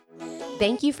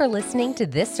Thank you for listening to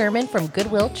this sermon from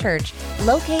Goodwill Church,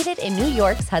 located in New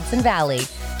York's Hudson Valley.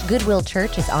 Goodwill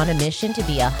Church is on a mission to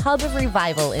be a hub of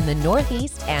revival in the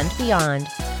Northeast and beyond.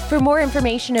 For more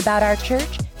information about our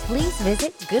church, please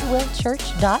visit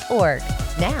goodwillchurch.org.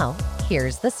 Now,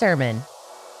 here's the sermon.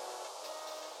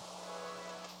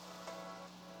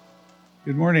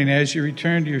 Good morning. As you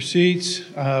return to your seats,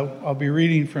 I'll be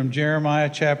reading from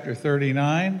Jeremiah chapter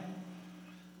 39.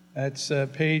 That's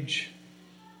page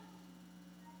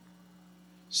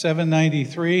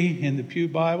 793 in the Pew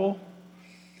Bible.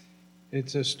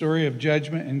 It's a story of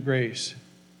judgment and grace.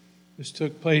 This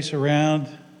took place around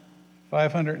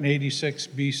 586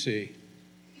 BC.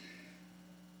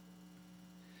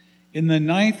 In the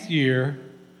 9th year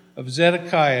of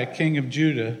Zedekiah, king of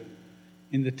Judah,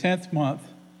 in the 10th month,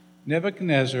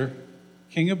 Nebuchadnezzar,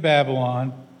 king of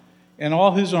Babylon, and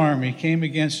all his army came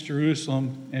against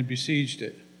Jerusalem and besieged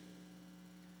it.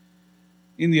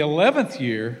 In the 11th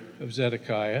year of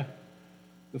Zedekiah,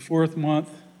 the 4th month,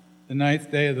 the 9th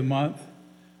day of the month,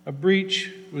 a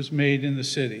breach was made in the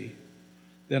city.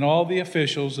 Then all the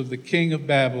officials of the king of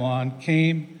Babylon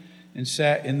came and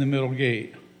sat in the middle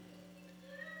gate.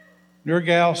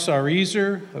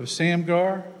 Nergal-Sarezer of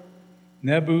Samgar,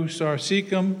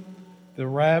 Nebu-Sarsekim, the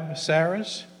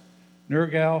Rab-Saras,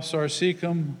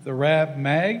 Nergal-Sarsekim, the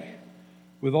Rab-Mag,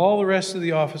 with all the rest of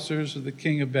the officers of the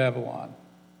king of Babylon.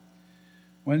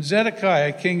 When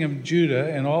Zedekiah, king of Judah,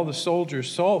 and all the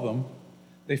soldiers saw them,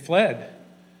 they fled,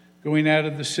 going out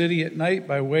of the city at night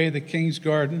by way of the king's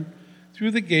garden through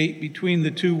the gate between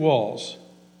the two walls,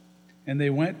 and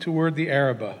they went toward the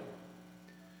Arabah.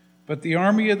 But the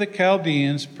army of the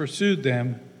Chaldeans pursued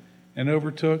them and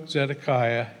overtook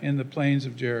Zedekiah in the plains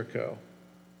of Jericho.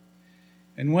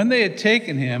 And when they had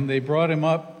taken him, they brought him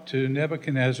up to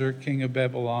Nebuchadnezzar, king of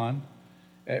Babylon,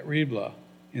 at Riblah,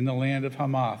 in the land of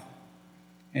Hamath,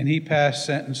 and he passed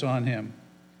sentence on him.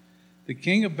 The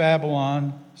king of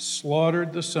Babylon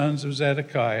slaughtered the sons of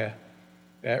Zedekiah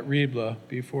at Riblah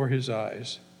before his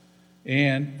eyes,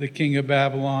 and the king of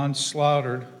Babylon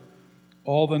slaughtered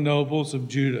all the nobles of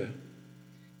Judah.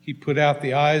 He put out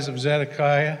the eyes of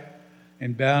Zedekiah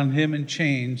and bound him in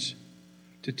chains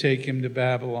to take him to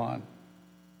Babylon.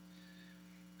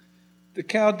 The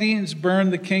Chaldeans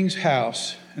burned the king's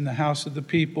house and the house of the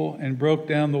people and broke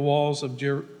down the walls of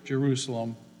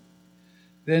Jerusalem.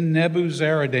 Then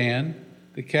Nebuzaradan,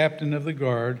 the captain of the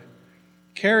guard,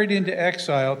 carried into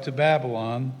exile to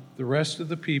Babylon the rest of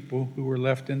the people who were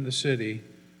left in the city,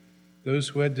 those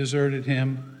who had deserted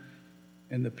him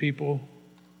and the people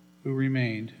who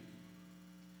remained.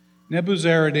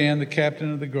 Nebuzaradan, the captain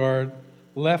of the guard,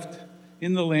 left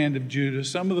in the land of Judah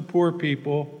some of the poor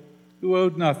people who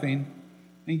owed nothing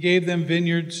and gave them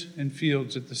vineyards and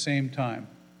fields at the same time.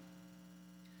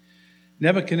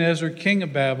 Nebuchadnezzar, king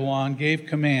of Babylon, gave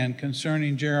command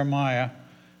concerning Jeremiah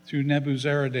through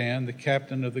Nebuzaradan, the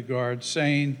captain of the guard,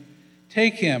 saying,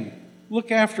 "Take him,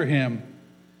 look after him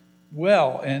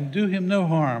well, and do him no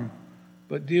harm,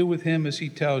 but deal with him as he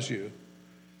tells you."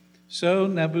 So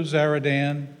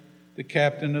Nebuzaradan, the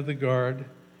captain of the guard,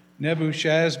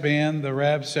 Nebuchadnezzar, the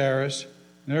Rab-Saras,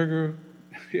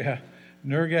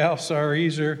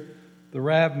 Nergal-Sarezer, the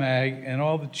Rab-Mag, and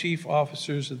all the chief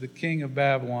officers of the king of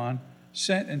Babylon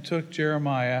sent and took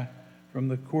Jeremiah from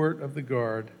the court of the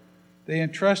guard. They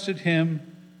entrusted him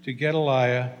to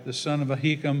Gedaliah, the son of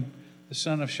Ahikam, the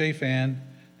son of Shaphan,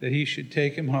 that he should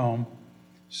take him home.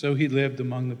 So he lived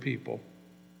among the people.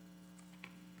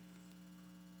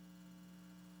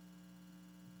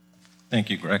 Thank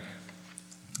you, Greg.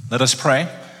 Let us pray.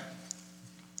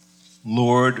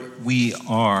 Lord, we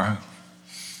are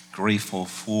grateful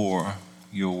for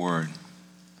your word.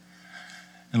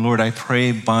 And Lord, I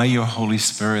pray by your Holy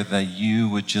Spirit that you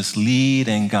would just lead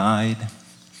and guide.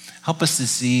 Help us to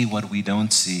see what we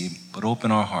don't see, but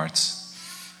open our hearts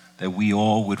that we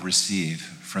all would receive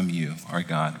from you, our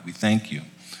God. We thank you.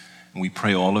 And we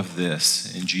pray all of this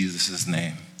in Jesus'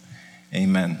 name.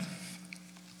 Amen.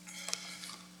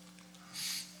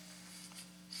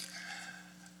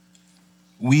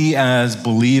 We as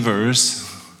believers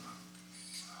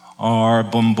are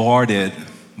bombarded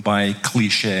by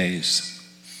cliches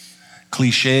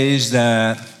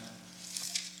that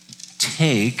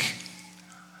take,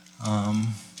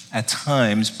 at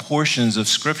times, portions of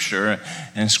Scripture,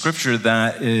 and Scripture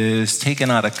that is taken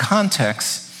out of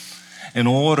context in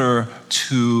order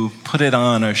to put it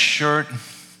on a shirt,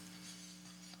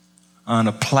 on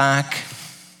a plaque,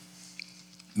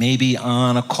 maybe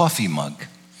on a coffee mug.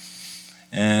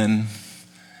 And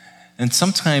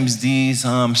sometimes these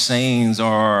sayings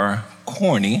are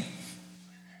corny,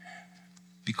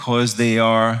 because they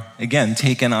are, again,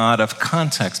 taken out of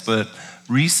context. But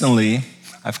recently,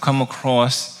 I've come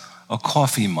across a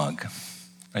coffee mug,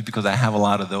 right? Because I have a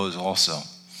lot of those also,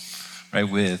 right?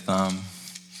 With a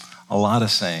lot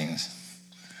of sayings,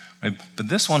 right? But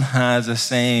this one has a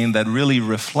saying that really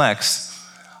reflects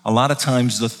a lot of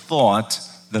times the thought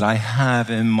that I have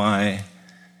in my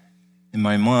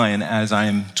mind as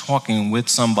I'm talking with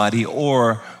somebody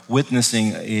or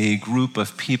witnessing a group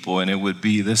of people, and it would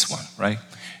be this one, right?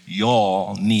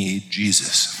 Y'all need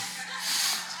Jesus.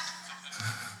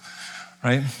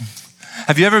 Right?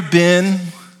 Have you ever been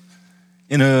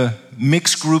in a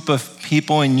mixed group of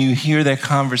people and you hear that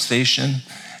conversation,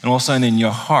 and all of a sudden in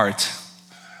your heart,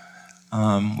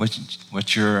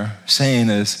 what you're saying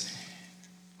is,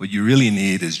 what you really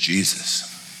need is Jesus.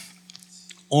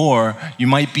 Or you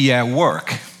might be at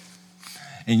work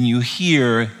and you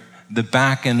hear the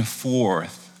back and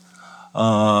forth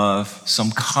of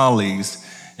some colleagues,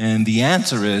 and the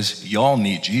answer is, y'all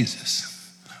need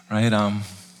Jesus, right?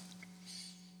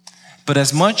 But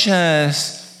as much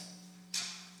as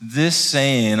this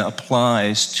saying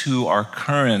applies to our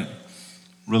current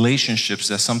relationships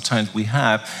that sometimes we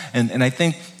have, and I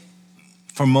think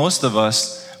for most of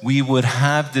us, we would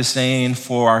have this saying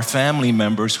for our family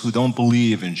members who don't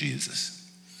believe in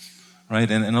Jesus, right?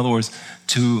 And in other words,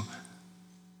 to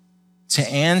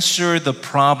answer the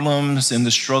problems and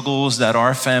the struggles that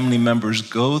our family members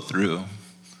go through,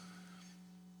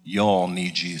 y'all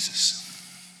need Jesus.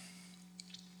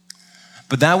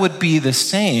 But that would be the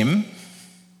same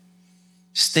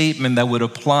statement that would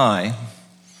apply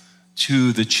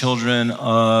to the children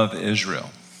of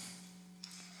Israel.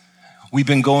 We've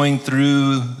been going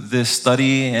through this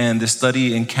study, and this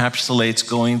study encapsulates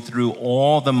going through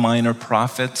all the minor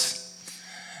prophets.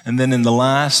 And then in the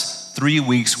last 3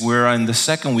 weeks, we're in the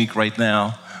second week right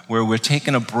now, where we're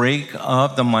taking a break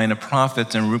of the minor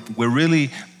prophets, and we're really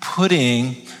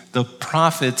putting the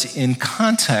prophets in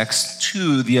context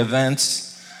to the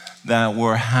events that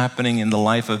were happening in the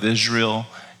life of Israel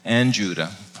and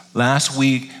Judah. Last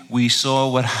week, we saw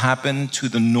what happened to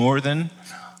the northern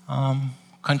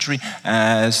country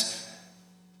as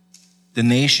the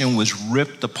nation was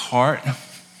ripped apart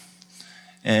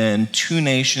and two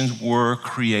nations were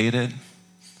created.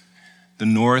 The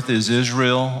north is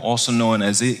Israel, also known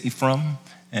as Ephraim,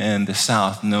 and the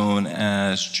south known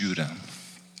as Judah.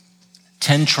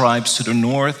 10 tribes to the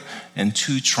north and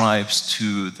 2 tribes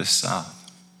to the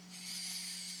south.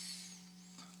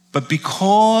 But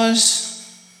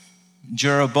because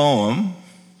Jeroboam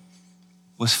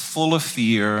was full of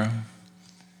fear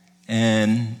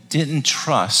and didn't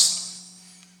trust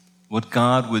what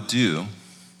God would do,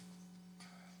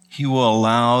 he will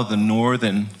allow the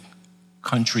northern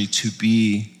country to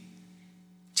be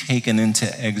taken into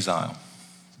exile.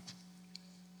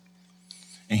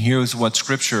 And here's what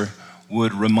Scripture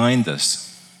would remind us.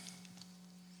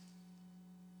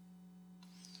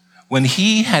 When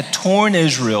he had torn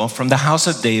Israel from the house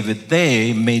of David,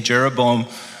 they made Jeroboam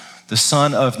the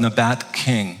son of Nebat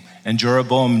king. And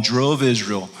Jeroboam drove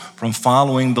Israel from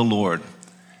following the Lord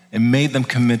and made them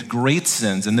commit great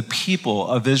sins. And the people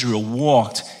of Israel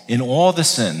walked in all the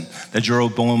sin that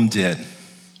Jeroboam did.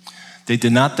 They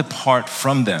did not depart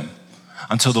from them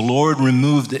until the Lord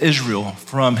removed Israel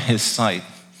from his sight,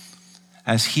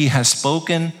 as he has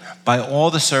spoken by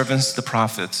all the servants, the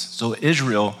prophets. So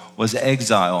Israel was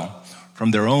exiled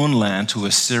from their own land to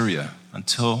Assyria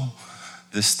until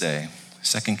this day.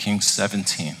 2 Kings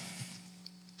 17.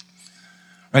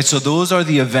 Right, so those are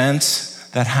the events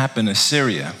that happened in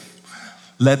Assyria,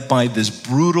 led by this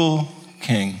brutal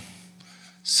king,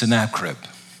 Sennacherib.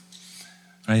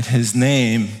 Right, his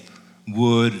name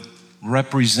would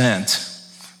represent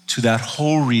to that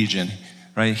whole region,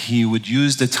 right? He would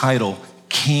use the title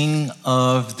King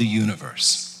of the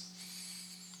Universe.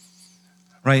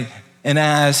 Right? And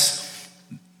as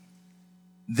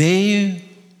they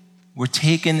were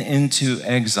taken into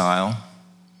exile,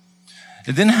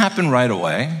 it didn't happen right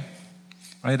away,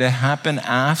 right? It happened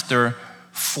after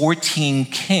 14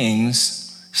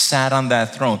 kings sat on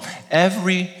that throne.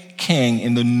 Every king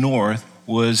in the north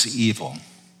was evil.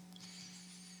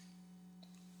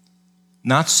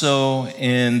 Not so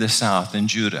in the south, in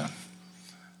Judah.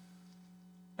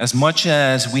 As much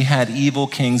as we had evil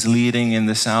kings leading in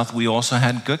the south, we also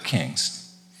had good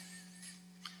kings.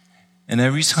 And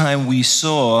every time we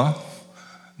saw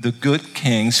the good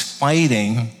kings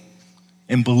fighting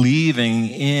and believing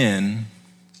in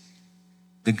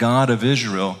the God of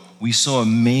Israel, we saw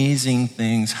amazing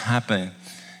things happen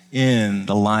in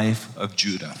the life of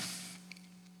Judah.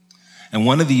 And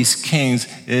one of these kings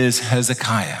is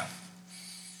Hezekiah.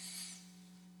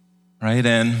 Right?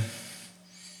 And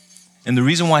And the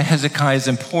reason why Hezekiah is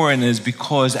important is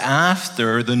because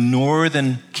after the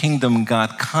northern kingdom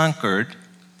got conquered,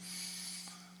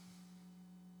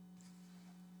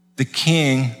 the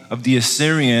king of the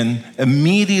Assyrian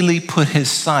immediately put his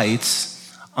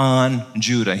sights on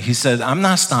Judah. He said, I'm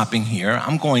not stopping here.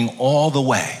 I'm going all the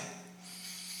way.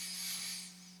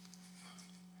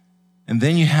 And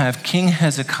then you have King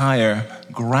Hezekiah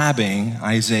grabbing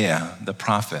Isaiah, the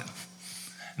prophet.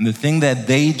 And the thing that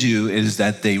they do is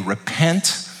that they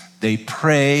repent, they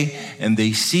pray, and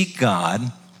they seek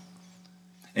God.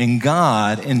 And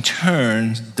God, in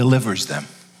turn, delivers them,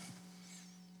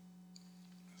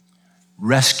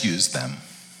 rescues them,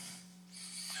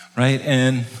 right?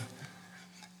 And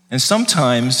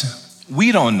sometimes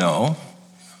we don't know,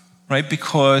 right?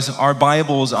 Because our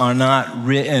Bibles are not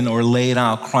written or laid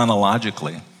out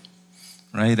chronologically,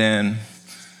 right? And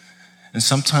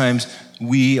sometimes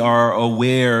we are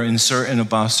aware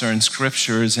about certain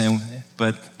scriptures,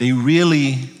 but they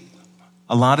really,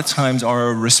 a lot of times,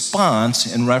 are a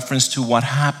response in reference to what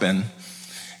happened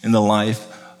in the life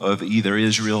of either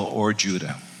Israel or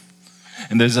Judah.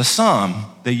 And there's a psalm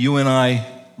that you and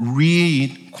I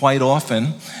read quite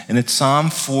often, and it's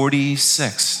Psalm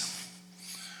 46.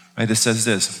 Right? It says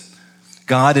this: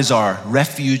 God is our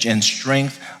refuge and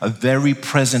strength, a very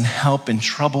present help in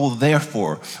trouble.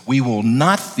 Therefore, we will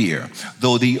not fear,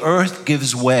 though the earth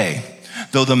gives way,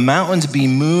 though the mountains be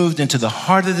moved into the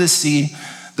heart of the sea,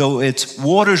 though its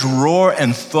waters roar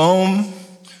and foam,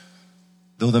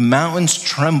 though the mountains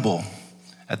tremble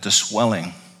at the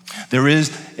swelling. There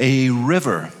is a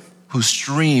river whose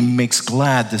stream makes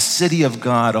glad the city of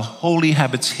God, a holy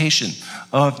habitation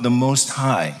of the Most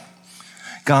High.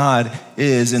 God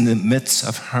is in the midst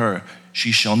of her.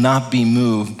 She shall not be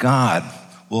moved. God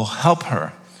will help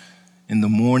her in the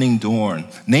morning dawn.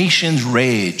 Nations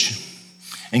rage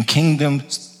and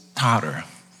kingdoms totter.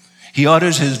 He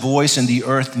utters his voice and the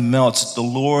earth melts. The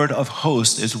Lord of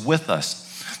hosts is with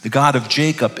us. The God of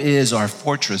Jacob is our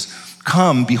fortress.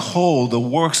 Come, behold the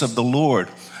works of the Lord,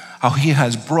 how he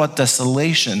has brought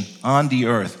desolation on the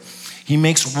earth. He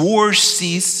makes war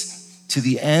cease to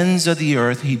the ends of the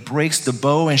earth. He breaks the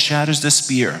bow and shatters the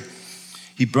spear.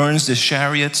 He burns the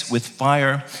chariots with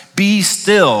fire. Be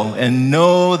still and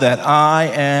know that I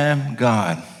am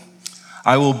God.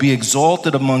 I will be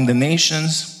exalted among the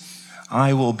nations.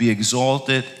 I will be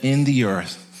exalted in the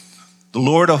earth. The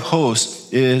Lord of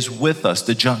hosts is with us.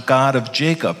 The God of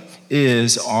Jacob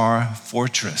is our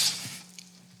fortress.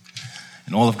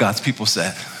 And all of God's people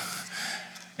said,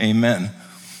 amen.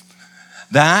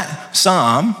 That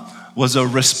psalm was a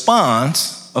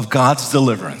response of God's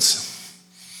deliverance,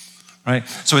 right?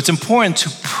 So it's important to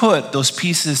put those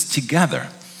pieces together,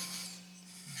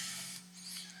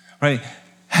 right?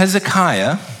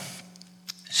 Hezekiah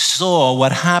saw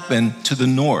what happened to the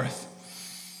north.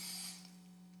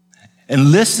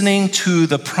 And listening to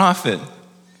the prophet,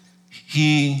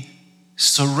 he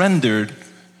surrendered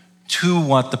to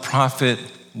what the prophet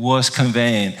was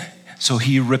conveying. So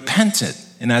he repented.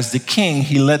 And as the king,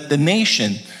 he led the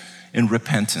nation in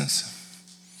repentance.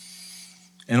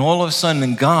 And all of a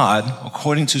sudden, God,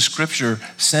 according to scripture,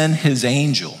 sent his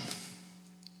angel.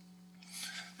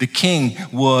 The king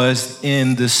was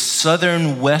in the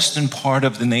southern western part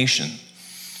of the nation.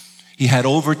 He had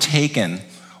overtaken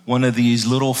one of these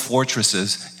little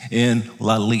fortresses in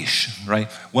Lalish,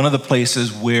 right? One of the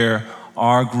places where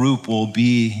our group will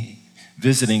be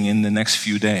visiting in the next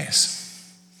few days.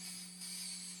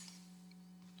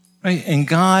 Right? And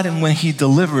God, and when he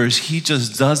delivers, he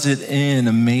just does it in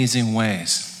amazing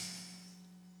ways.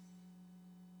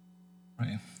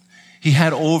 Right? He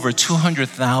had over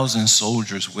 200,000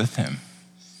 soldiers with him.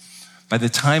 By the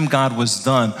time God was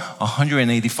done,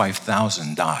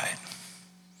 185,000 died.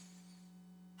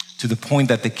 To the point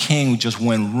that the king just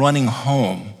went running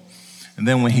home. And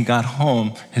then when he got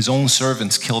home, his own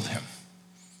servants killed him.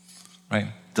 Right?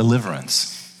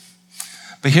 Deliverance.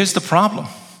 But here's the problem,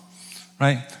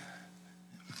 right?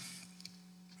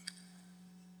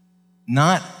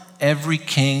 Not every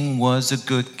king was a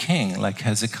good king like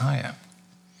Hezekiah.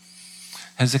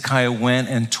 Hezekiah went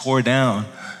and tore down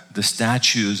the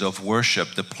statues of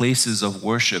worship, the places of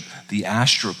worship, the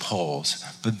Asherah poles.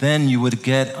 But then you would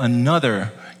get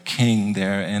another king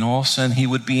there, and all of a sudden he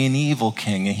would be an evil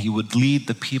king, and he would lead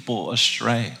the people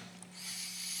astray.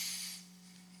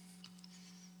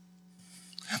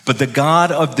 But the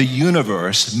God of the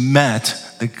universe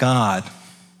met the God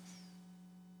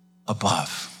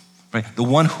above. Right? The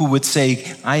one who would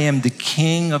say, I am the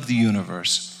king of the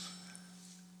universe.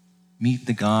 Meet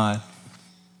the God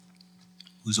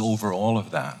who's over all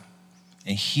of that.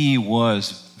 And he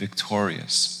was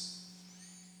victorious.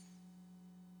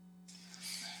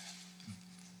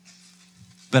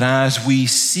 But as we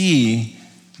see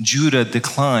Judah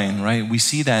decline, right, we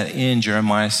see that in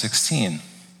Jeremiah 16.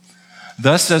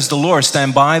 Thus says the Lord,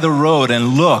 stand by the road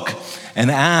and look and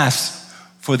ask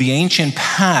for the ancient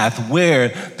path where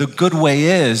the good way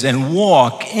is, and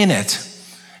walk in it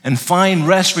and find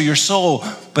rest for your soul.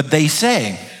 But they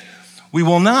say, we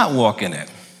will not walk in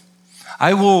it.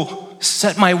 I will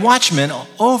set my watchmen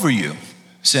over you,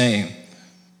 saying,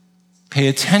 pay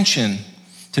attention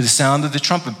to the sound of the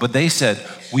trumpet. But they said,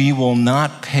 we will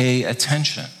not pay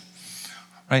attention.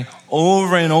 Right?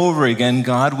 Over and over again,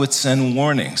 God would send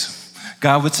warnings.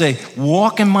 God would say,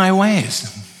 walk in my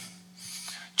ways.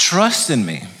 Trust in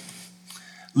me.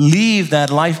 Leave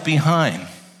that life behind.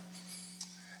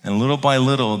 And little by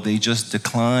little, they just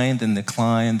declined and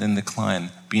declined and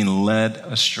declined, being led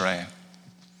astray.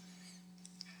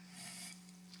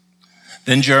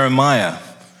 Then Jeremiah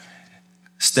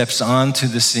steps onto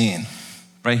the scene,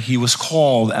 right? He was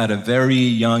called at a very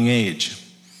young age.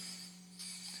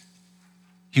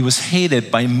 He was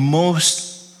hated by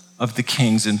most of the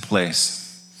kings in place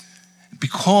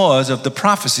because of the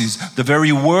prophecies, the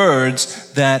very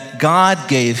words that God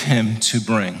gave him to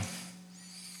bring.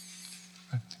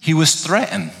 He was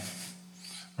threatened,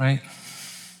 right,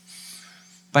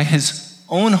 by his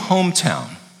own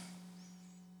hometown.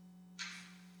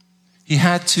 He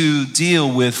had to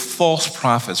deal with false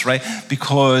prophets, right?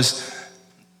 Because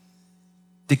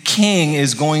the king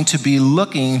is going to be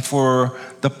looking for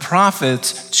the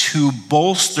prophets to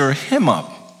bolster him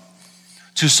up,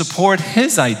 to support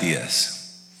his ideas.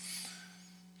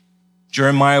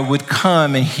 Jeremiah would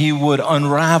come and he would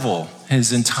unravel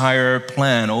his entire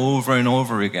plan over and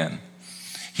over again.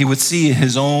 He would see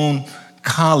his own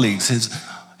colleagues,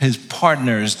 his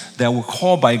partners that were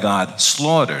called by God,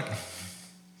 slaughtered.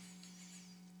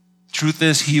 Truth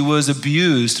is, he was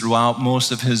abused throughout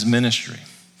most of his ministry.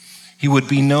 He would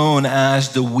be known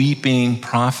as the weeping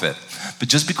prophet. But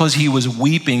just because he was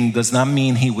weeping does not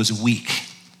mean he was weak.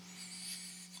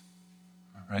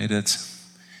 Right?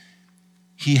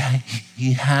 He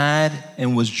had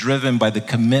and was driven by the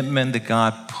commitment that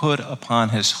God put upon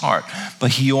his heart.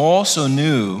 But he also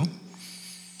knew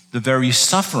the very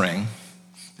suffering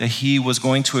that he was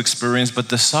going to experience, but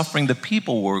the suffering the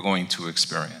people were going to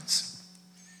experience.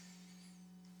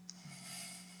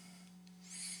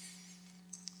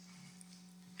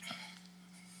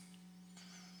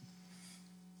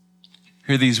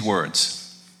 Hear these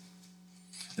words.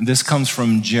 And this comes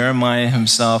from Jeremiah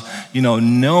himself,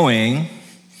 knowing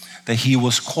that he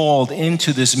was called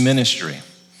into this ministry.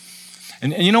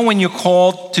 And when you're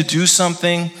called to do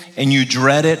something and you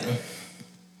dread it,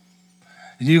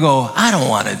 you go, I don't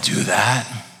want to do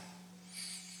that.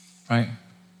 Right?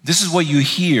 This is what you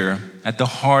hear at the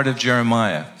heart of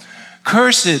Jeremiah.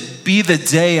 Cursed be the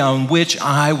day on which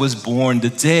I was born, the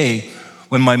day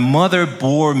when my mother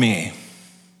bore me.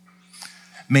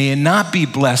 May it not be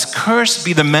blessed. Cursed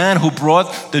be the man who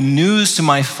brought the news to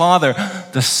my father.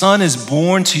 The son is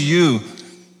born to you,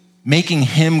 making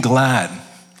him glad.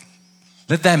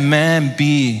 Let that man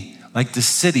be like the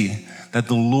city that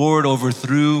the Lord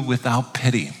overthrew without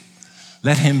pity.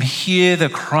 Let him hear the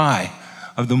cry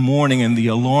of the morning and the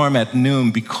alarm at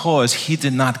noon, because he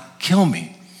did not kill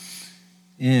me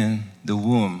in the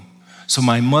womb. So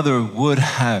my mother would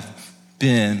have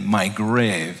been my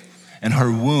grave, and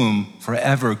her womb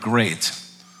forever great.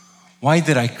 Why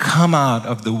did I come out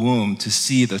of the womb to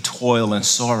see the toil and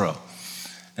sorrow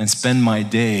and spend my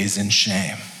days in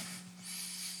shame?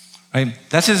 Right?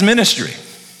 That's his ministry.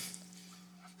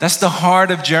 That's the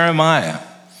heart of Jeremiah.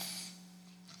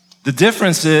 The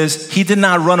difference is he did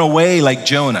not run away like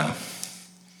Jonah.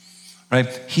 Right?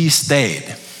 He stayed.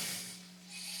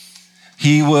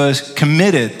 He was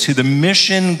committed to the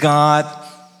mission God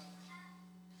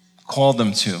called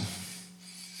him to.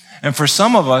 And for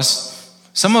some of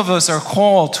us are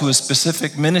called to a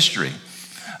specific ministry,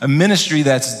 a ministry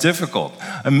that's difficult,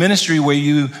 a ministry where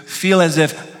you feel as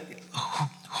if,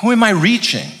 who am I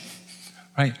reaching?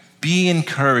 Right? Be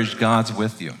encouraged, God's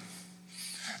with you.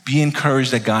 Be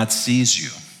encouraged that God sees you.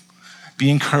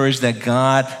 Be encouraged that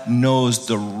God knows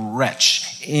the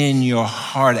wretch in your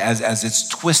heart as it's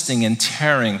twisting and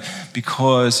tearing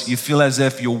because you feel as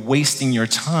if you're wasting your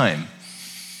time.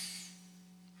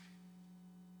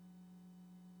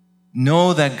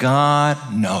 Know that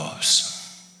God knows.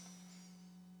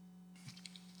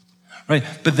 Right?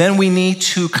 But then we need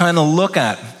to kind of look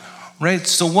at, right?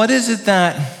 So what is it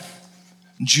that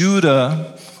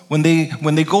Judah, when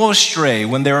they go astray,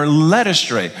 when they're led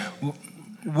astray,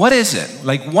 what is it?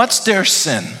 Like, what's their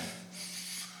sin?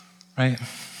 Right?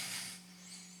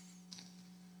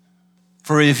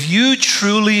 For if you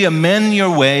truly amend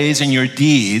your ways and your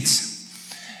deeds,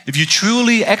 if you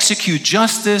truly execute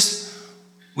justice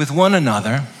with one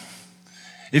another,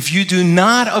 if you do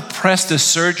not oppress the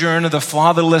sojourner, the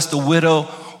fatherless, the widow,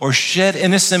 or shed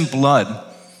innocent blood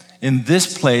in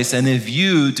this place, and if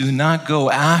you do not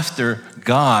go after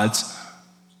gods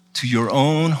to your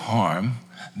own harm,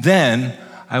 then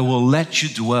I will let you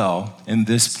dwell in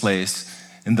this place,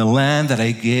 in the land that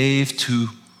I gave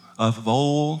of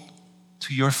old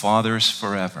to your fathers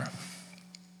forever.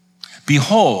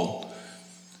 Behold,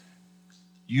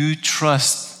 you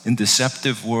trust in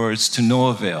deceptive words to no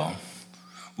avail.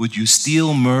 Would you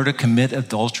steal, murder, commit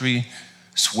adultery,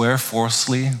 swear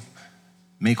falsely,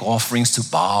 make offerings to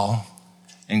Baal,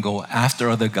 and go after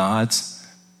other gods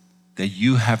that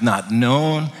you have not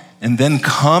known, and then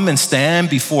come and stand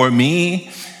before me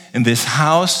in this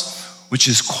house, which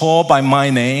is called by my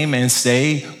name, and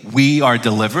say, we are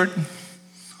delivered,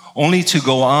 only to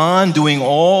go on doing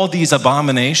all these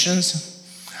abominations?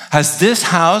 Has this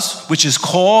house, which is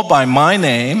called by my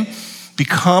name,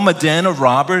 become a den of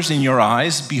robbers in your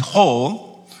eyes?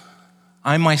 Behold,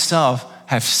 I myself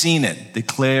have seen it,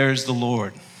 declares the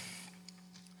Lord.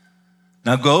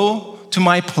 Now go to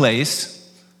my place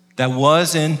that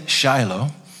was in Shiloh.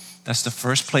 That's the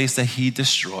first place that he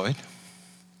destroyed,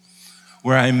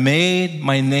 where I made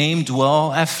my name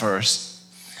dwell at first,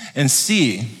 and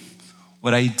see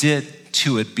what I did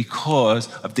to it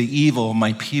because of the evil of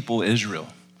my people Israel.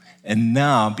 And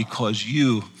now because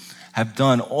you have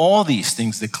done all these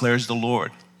things, declares the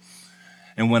Lord.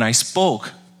 And when I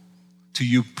spoke to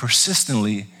you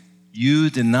persistently, you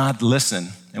did not listen.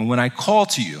 And when I called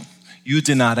to you, you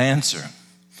did not answer.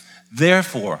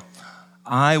 Therefore,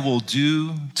 I will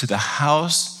do to the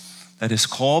house that is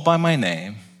called by my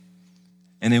name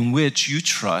and in which you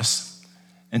trust,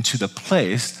 and to the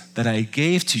place that I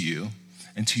gave to you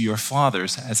and to your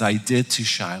fathers as I did to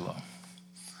Shiloh.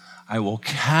 I will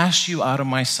cast you out of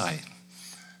my sight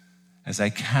as I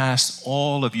cast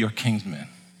all of your kinsmen,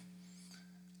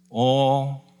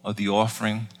 all of the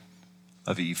offering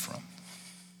of Ephraim.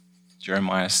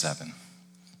 Jeremiah 7,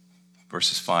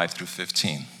 verses 5 through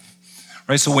 15.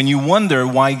 Right, so when you wonder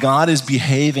why God is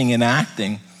behaving and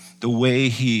acting the way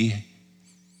he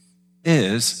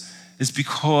is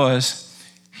because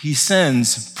he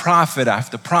sends prophet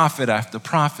after prophet after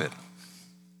prophet.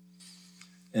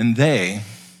 And they,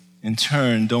 in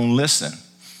turn, don't listen.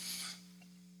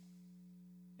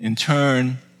 In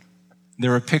turn,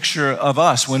 they're a picture of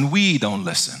us when we don't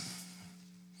listen.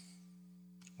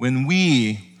 When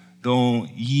we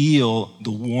don't yield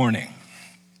the warning.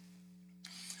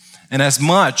 And as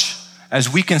much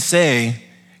as we can say,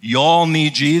 y'all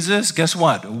need Jesus, guess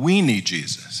what? We need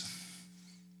Jesus.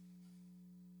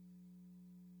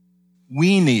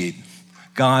 We need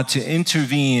God to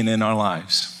intervene in our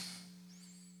lives.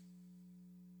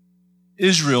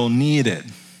 Israel needed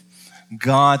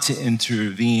God to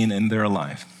intervene in their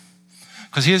life.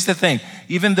 Because here's the thing,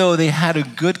 even though they had a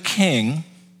good king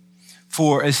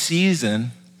for a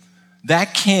season,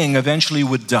 that king eventually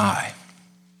would die.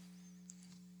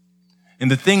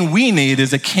 And the thing we need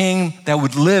is a king that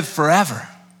would live forever.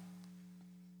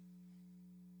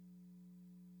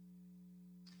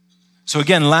 So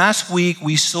again, last week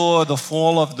we saw the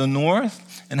fall of the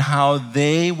north and how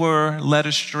they were led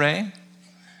astray.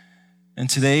 And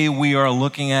today we are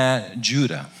looking at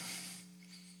Judah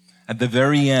at the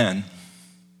very end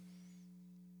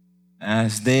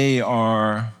as they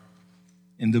are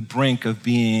in the brink of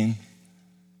being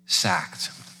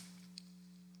sacked.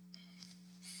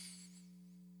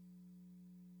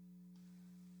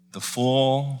 The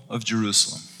fall of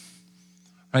Jerusalem.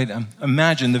 Right?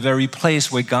 Imagine the very place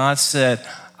where God said,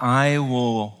 I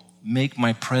will make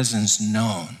my presence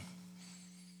known.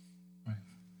 Right?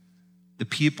 The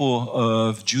people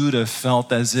of Judah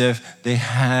felt as if they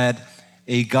had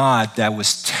a God that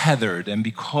was tethered, and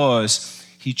because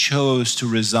he chose to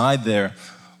reside there,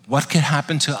 what could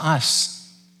happen to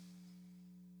us?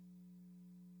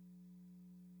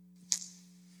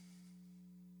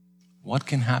 What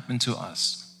can happen to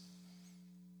us?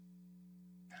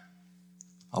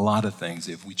 A lot of things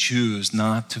if we choose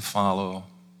not to follow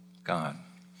God.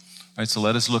 All right, so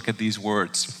let us look at these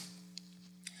words.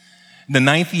 In the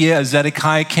 9th year of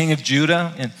Zedekiah, king of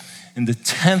Judah, in the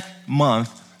 10th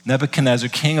month, Nebuchadnezzar,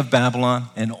 king of Babylon,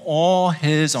 and all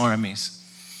his armies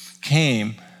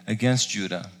came against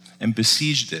Judah and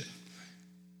besieged it.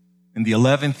 In the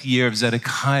 11th year of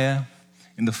Zedekiah,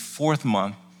 in the 4th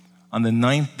month, on the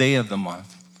 9th day of the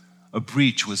month, a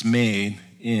breach was made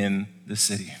in the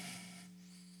city.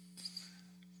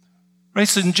 Right,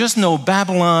 so just know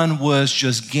Babylon was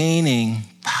just gaining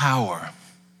power.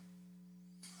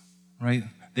 Right?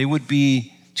 They would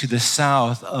be to the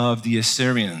south of the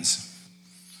Assyrians.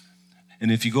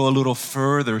 And if you go a little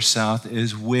further south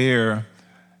is where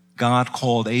God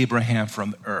called Abraham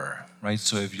from Ur, right?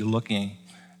 So if you're looking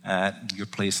at your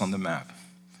place on the map.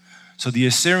 So the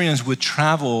Assyrians would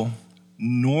travel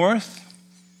north,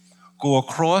 go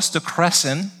across the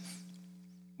crescent,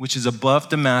 which is above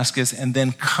Damascus, and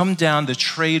then come down the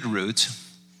trade route,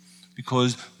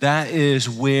 because that is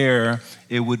where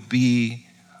it would be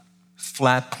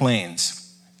flat plains.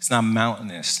 It's not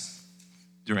mountainous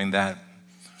during that.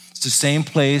 It's the same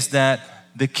place that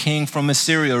the king from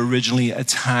Assyria originally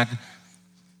attacked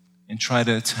and tried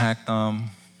to attack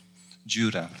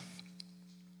Judah.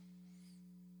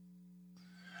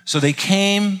 So they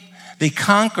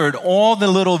conquered all the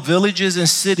little villages and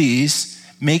cities,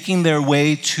 making their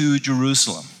way to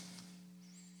Jerusalem.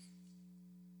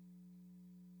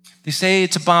 They say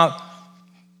it's about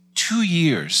 2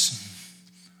 years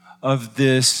of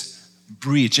this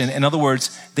breach. And in other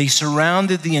words, they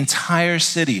surrounded the entire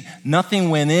city. Nothing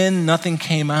went in, nothing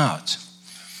came out.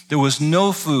 There was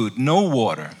no food, no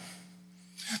water,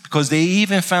 because they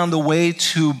even found a way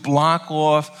to block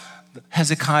off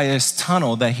Hezekiah's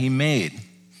tunnel that he made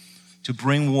to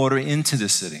bring water into the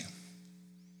city.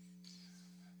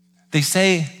 They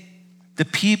say the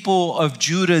people of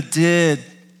Judah did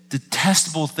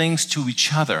detestable things to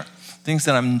each other, things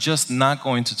that I'm just not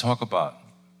going to talk about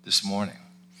this morning.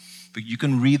 But you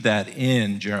can read that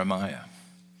in Jeremiah.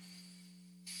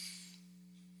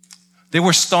 They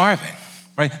were starving,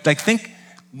 right? Like, think,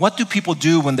 what do people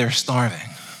do when they're starving,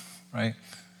 right?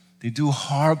 They do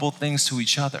horrible things to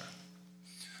each other,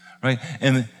 right?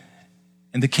 And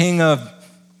the king of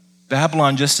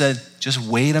Babylon just said, just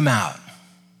wait them out.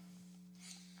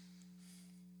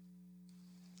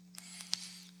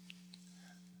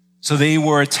 So they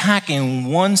were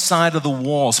attacking one side of the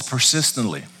walls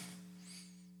persistently.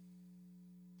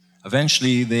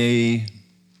 Eventually, they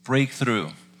break through.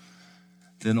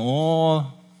 Then all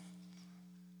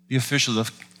the officials of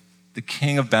the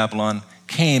king of Babylon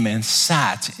came and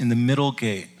sat in the middle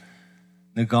gate.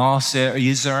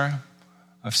 Negal-Sarezer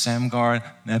of Samgar,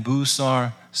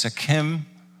 Nabusar, Sakim,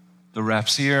 the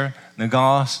Rapsir,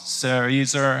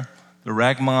 Negal-Sarezer, the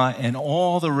Ragma, and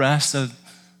all the rest of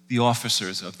the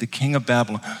officers of the king of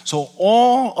Babylon. So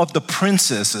all of the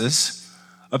princesses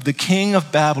of the king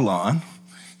of Babylon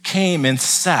came and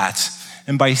sat,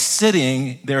 and by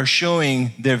sitting, they're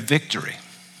showing their victory.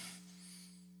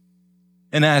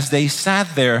 And as they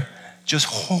sat there, just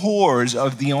hordes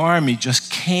of the army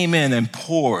just came in and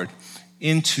poured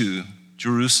into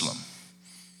Jerusalem.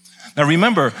 Now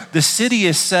remember, the city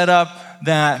is set up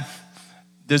that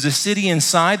there's a city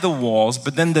inside the walls,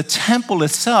 but then the temple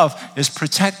itself is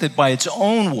protected by its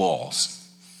own walls.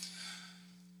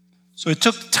 So it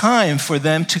took time for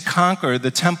them to conquer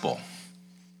the temple.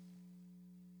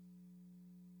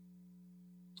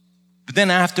 But then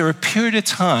after a period of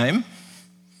time,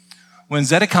 when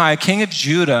Zedekiah, king of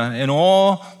Judah, and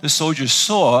all the soldiers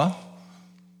saw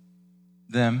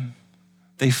them,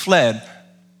 they fled,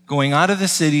 going out of the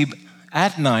city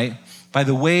at night by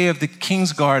the way of the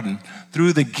king's garden,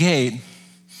 through the gate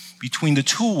between the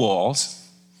two walls,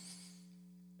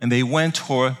 and they went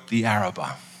toward the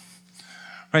Arabah.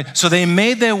 Right? So they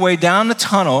made their way down the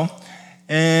tunnel,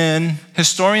 and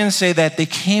historians say that they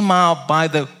came out by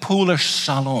the Pool of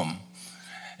Shalom,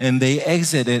 and they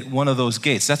exited one of those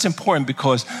gates. That's important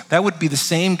because that would be the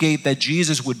same gate that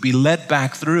Jesus would be led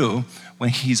back through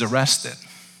when he's arrested.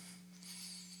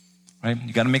 Right?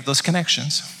 You got to make those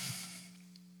connections.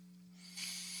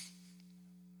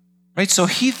 Right? So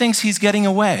he thinks he's getting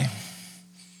away.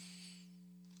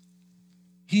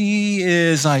 He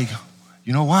is like,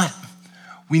 you know what?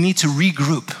 We need to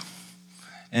regroup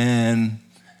and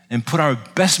put our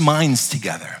best minds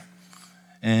together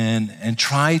and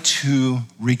try to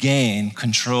regain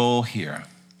control here.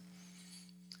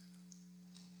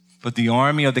 But the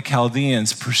army of the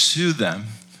Chaldeans pursued them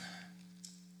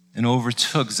and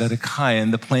overtook Zedekiah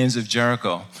in the plains of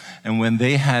Jericho. And when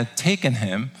they had taken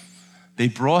him, they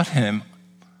brought him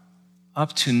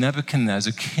up to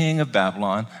Nebuchadnezzar, king of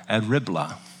Babylon, at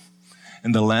Riblah,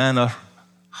 in the land of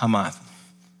Hamath.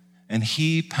 And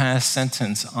he passed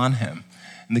sentence on him.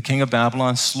 And the king of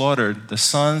Babylon slaughtered the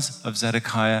sons of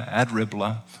Zedekiah at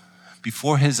Riblah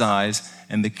before his eyes,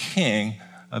 and the king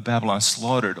of Babylon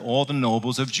slaughtered all the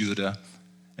nobles of Judah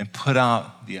and put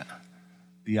out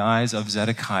the eyes of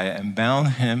Zedekiah and bound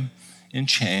him in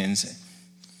chains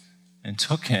and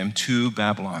took him to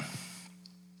Babylon.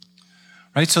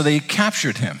 Right? So they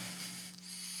captured him.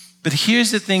 But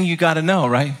here's the thing you got to know,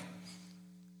 right?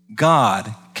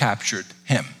 God captured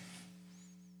him.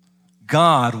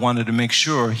 God wanted to make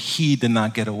sure he did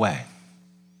not get away.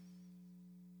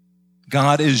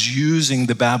 God is using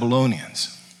the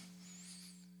Babylonians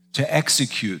to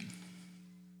execute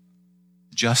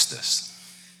justice.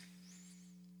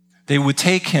 They would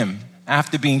take him,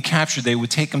 after being captured, they would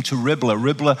take him to Riblah.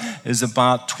 Riblah is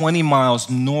about 20 miles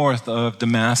north of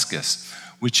Damascus,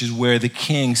 which is where the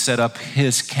king set up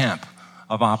his camp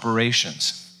of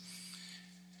operations.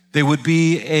 There would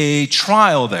be a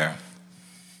trial there.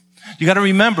 You got to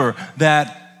remember that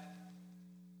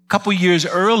a couple years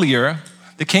earlier,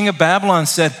 the king of Babylon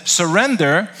said,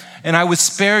 surrender and I would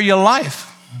spare your life.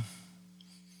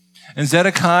 And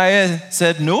Zedekiah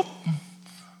said, nope,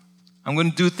 I'm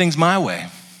going to do things my way.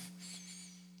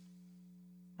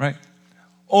 Right?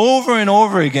 Over and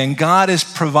over again, God is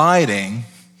providing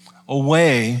a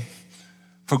way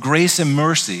for grace and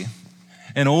mercy.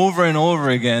 And over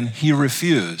again, he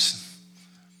refused.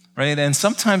 Right? And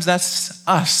sometimes that's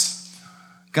us.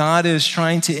 God is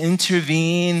trying to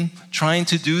intervene, trying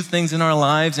to do things in our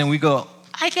lives, and we go,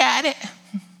 I got it.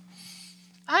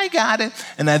 I got it.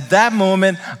 And at that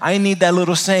moment, I need that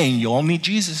little saying, you all need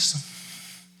Jesus.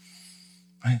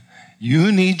 Right?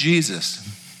 You need Jesus.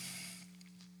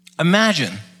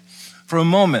 Imagine for a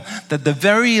moment that the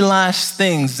very last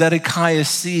thing Zedekiah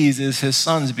sees is his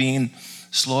sons being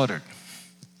slaughtered.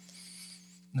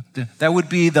 That would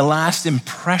be the last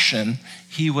impression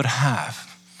he would have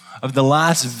of the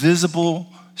last visible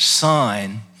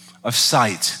sign of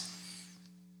sight.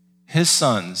 His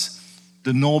sons,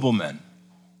 the noblemen,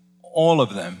 all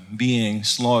of them being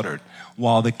slaughtered,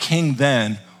 while the king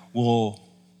then will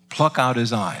pluck out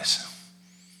his eyes.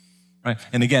 Right?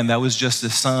 And again, that was just a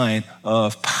sign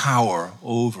of power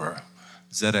over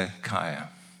Zedekiah.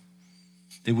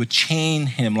 They would chain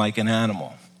him like an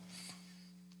animal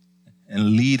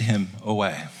and lead him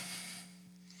away.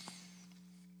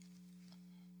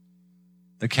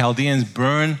 The Chaldeans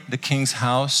burned the king's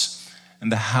house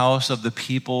and the house of the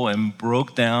people and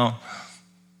broke down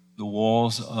the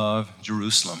walls of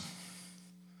Jerusalem.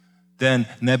 Then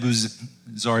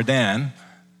Nebuzaradan,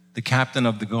 the captain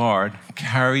of the guard,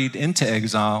 carried into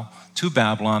exile to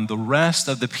Babylon the rest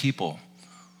of the people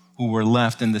who were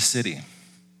left in the city.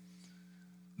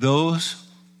 Those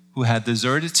who had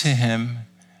deserted to him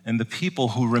and the people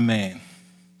who remained.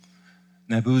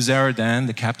 Nebuzaradan,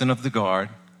 the captain of the guard,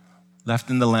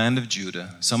 left in the land of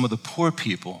Judah some of the poor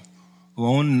people who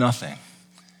owned nothing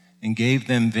and gave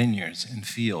them vineyards and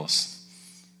fields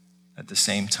at the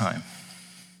same time.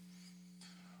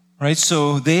 Right,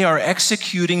 so they are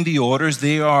executing the orders.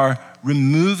 They are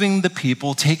removing the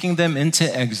people, taking them into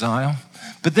exile.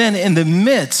 But then in the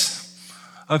midst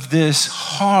of this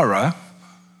horror,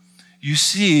 you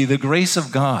see the grace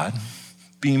of God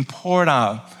being poured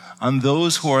out on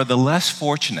those who are the less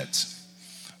fortunate.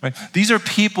 Right? These are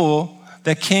people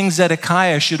that King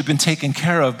Zedekiah should have been taken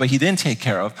care of, but he didn't take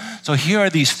care of. So here are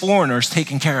these foreigners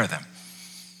taking care of them.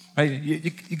 Right?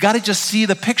 You got to just see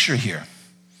the picture here.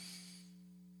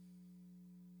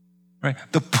 Right?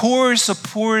 The poorest of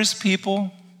poorest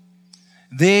people,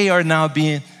 they are now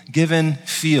being given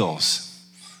fields.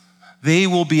 They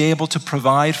will be able to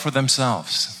provide for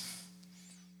themselves.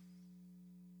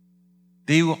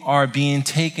 They are being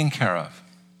taken care of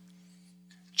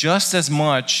just as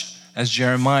much as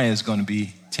Jeremiah is going to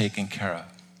be taken care of.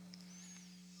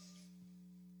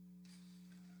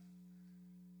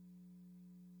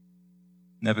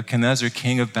 Nebuchadnezzar,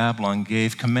 king of Babylon,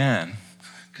 gave command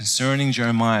concerning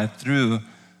Jeremiah through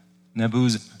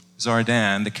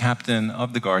Nebuzaradan, the captain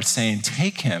of the guard, saying,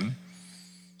 take him,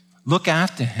 look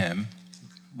after him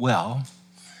well,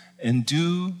 and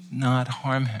do not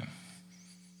harm him,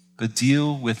 but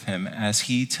deal with him as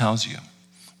he tells you.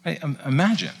 Right?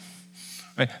 Imagine,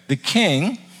 right? The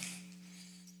king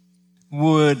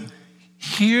would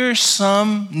hear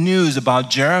some news about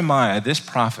Jeremiah, this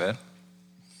prophet,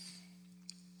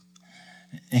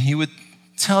 and he would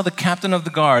tell the captain of the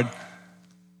guard,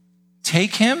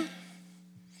 take him,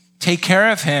 take care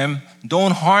of him,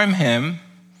 don't harm him.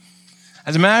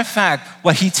 As a matter of fact,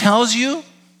 what he tells you,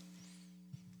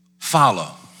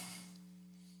 follow.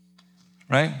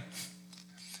 Right?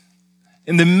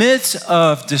 In the midst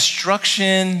of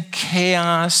destruction,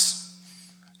 chaos,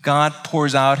 God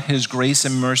pours out his grace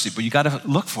and mercy, but you got to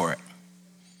look for it.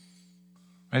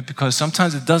 Right? Because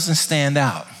sometimes it doesn't stand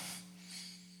out.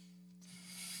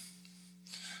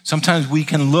 Sometimes we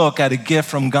can look at a gift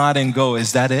from God and go,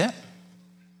 is that it?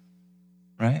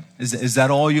 Right? Is that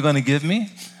all you're going to give me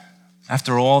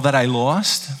after all that I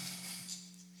lost?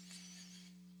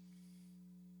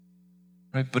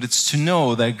 Right? But it's to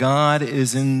know that God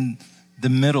is in the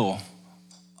middle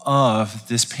of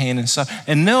this pain and suffering.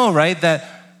 And know, right,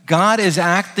 that God is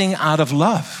acting out of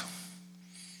love.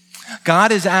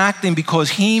 God is acting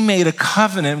because he made a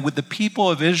covenant with the people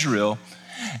of Israel.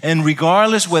 And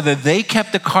regardless whether they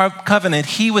kept the covenant,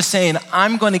 he was saying,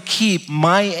 I'm going to keep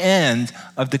my end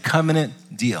of the covenant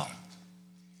deal,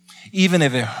 even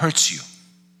if it hurts you.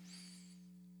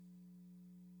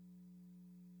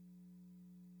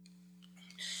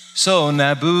 So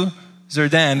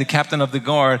Nebuzaradan, the captain of the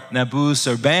guard,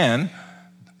 Nebuzaradan,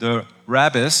 the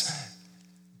Rabbis,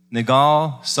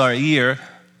 Negal-Sarir,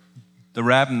 the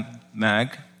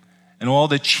Rabmag, and all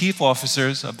the chief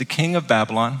officers of the king of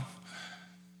Babylon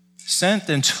sent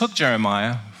and took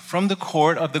Jeremiah from the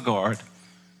court of the guard.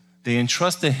 They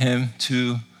entrusted him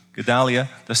to Gedaliah,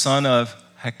 the son of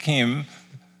Hakim,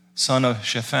 son of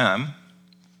Shaphan,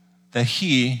 that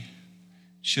he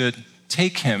should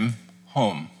take him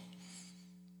home.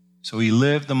 So he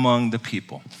lived among the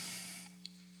people.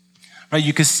 Right,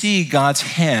 you can see God's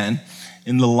hand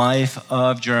in the life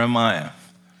of Jeremiah.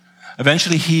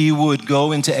 Eventually, he would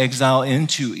go into exile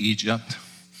into Egypt.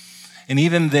 And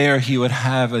even there, he would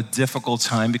have a difficult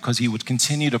time because he would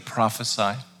continue to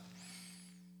prophesy.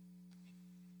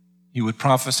 He would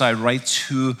prophesy right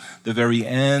to the very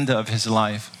end of his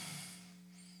life.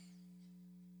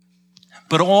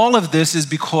 But all of this is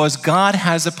because God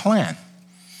has a plan.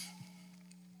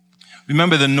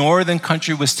 Remember, the northern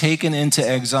country was taken into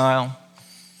exile.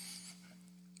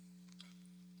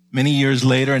 Many years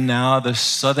later, now the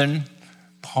southern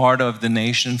part of the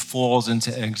nation falls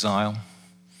into exile.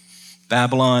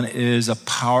 Babylon is a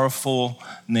powerful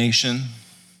nation.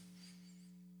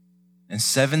 And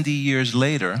 70 years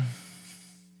later,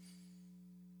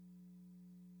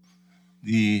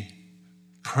 the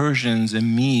Persians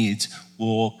and Medes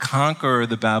will conquer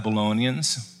the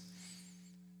Babylonians.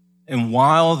 And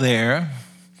while there,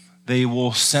 they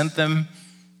will send them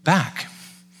back.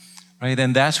 Right?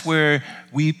 And that's where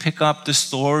we pick up the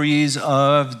stories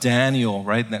of Daniel,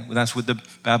 right? That's with the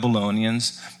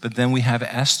Babylonians. But then we have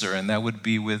Esther, and that would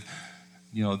be with,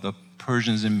 the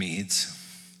Persians and Medes.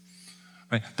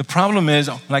 Right? The problem is,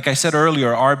 like I said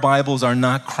earlier, our Bibles are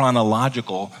not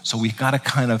chronological, so we got to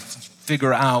kind of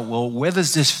figure out, well, where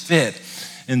does this fit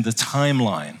in the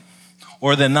timeline?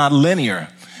 Or they're not linear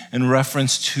in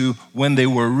reference to when they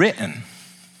were written,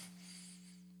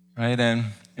 right?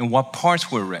 And what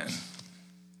parts were written.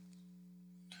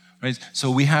 Right? So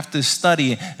we have to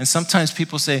study, and sometimes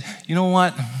people say, you know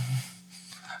what?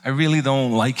 I really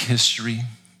don't like history,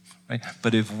 right?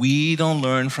 But if we don't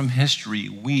learn from history,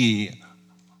 we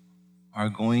are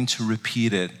going to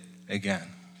repeat it again.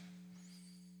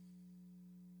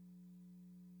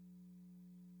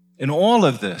 And all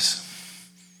of this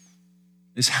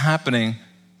is happening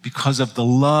because of the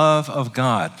love of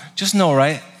God. Just know,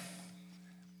 right?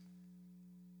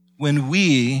 When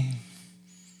we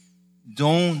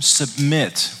don't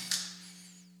submit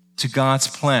to God's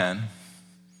plan,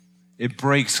 it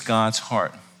breaks God's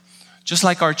heart. Just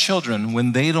like our children,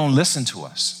 when they don't listen to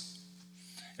us,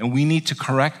 and we need to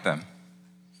correct them.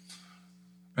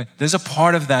 Right? There's a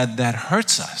part of that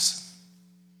hurts us.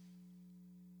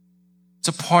 It's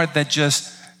a part that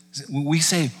just, we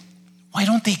say, why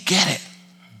don't they get it?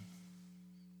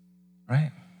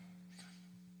 Right?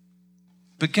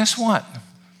 But guess what?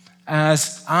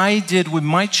 As I did with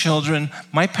my children,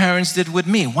 my parents did with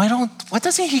me. Why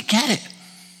doesn't he get it?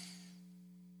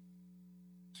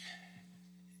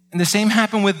 And the same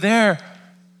happened with their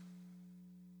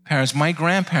parents, my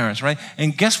grandparents, right?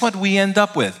 And guess what we end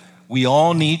up with? We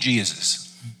all need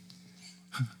Jesus.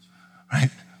 Right?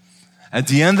 At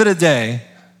the end of the day,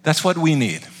 that's what we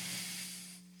need.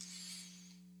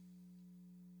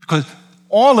 Because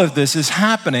all of this is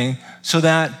happening so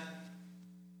that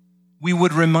we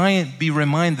would be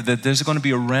reminded that there's going to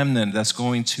be a remnant that's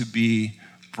going to be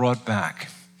brought back.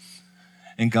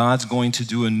 And God's going to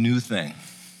do a new thing.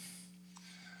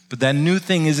 But that new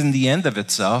thing isn't the end of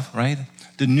itself, right?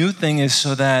 The new thing is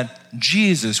so that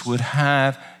Jesus would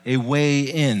have a way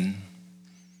in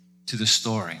to the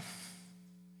story.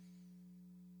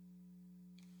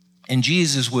 And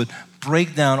Jesus would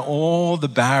break down all the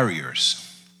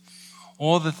barriers,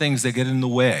 all the things that get in the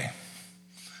way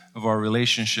of our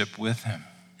relationship with him.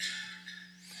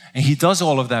 And he does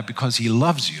all of that because he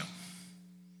loves you.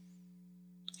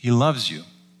 He loves you,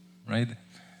 right?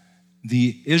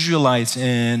 The Israelites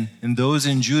and those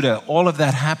in Judah, all of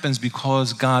that happens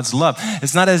because God's love.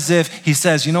 It's not as if he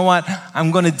says, you know what,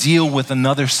 I'm going to deal with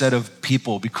another set of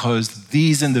people because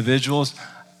these individuals,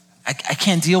 I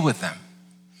can't deal with them.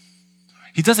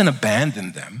 He doesn't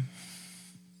abandon them.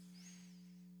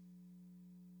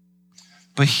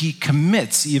 But he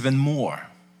commits even more.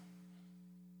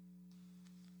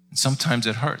 And sometimes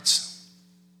it hurts.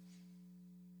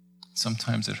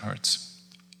 Sometimes it hurts.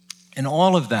 And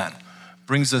all of that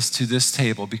brings us to this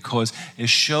table because it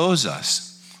shows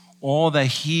us all that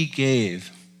he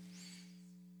gave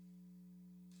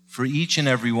for each and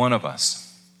every one of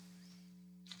us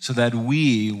so that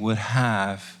we would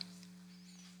have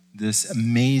this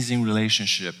amazing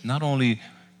relationship, not only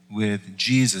with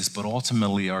Jesus, but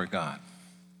ultimately our God.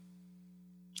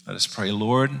 Let us pray.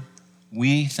 Lord,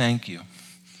 we thank you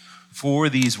for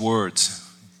these words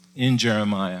in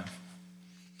Jeremiah.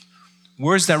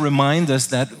 Words that remind us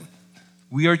that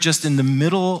we are just in the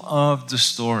middle of the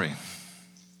story.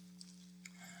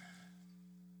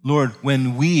 Lord,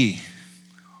 when we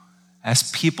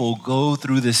as people go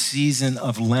through the season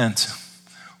of Lent,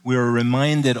 we are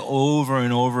reminded over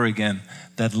and over again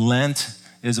that Lent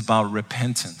is about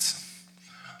repentance.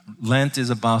 Lent is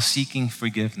about seeking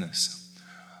forgiveness.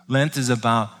 Lent is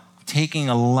about taking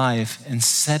a life and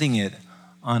setting it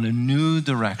on a new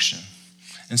direction.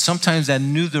 And sometimes that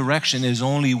new direction is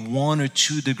only 1 or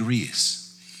 2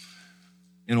 degrees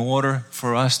in order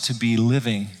for us to be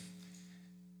living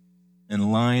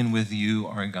in line with you,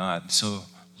 our God. So,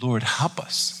 Lord, help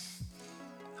us.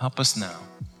 Help us now.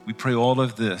 We pray all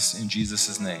of this in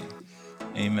Jesus' name.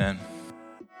 Amen.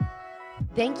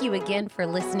 Thank you again for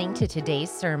listening to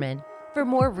today's sermon. For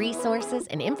more resources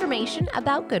and information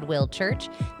about Goodwill Church,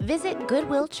 visit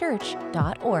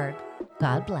goodwillchurch.org.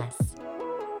 God bless.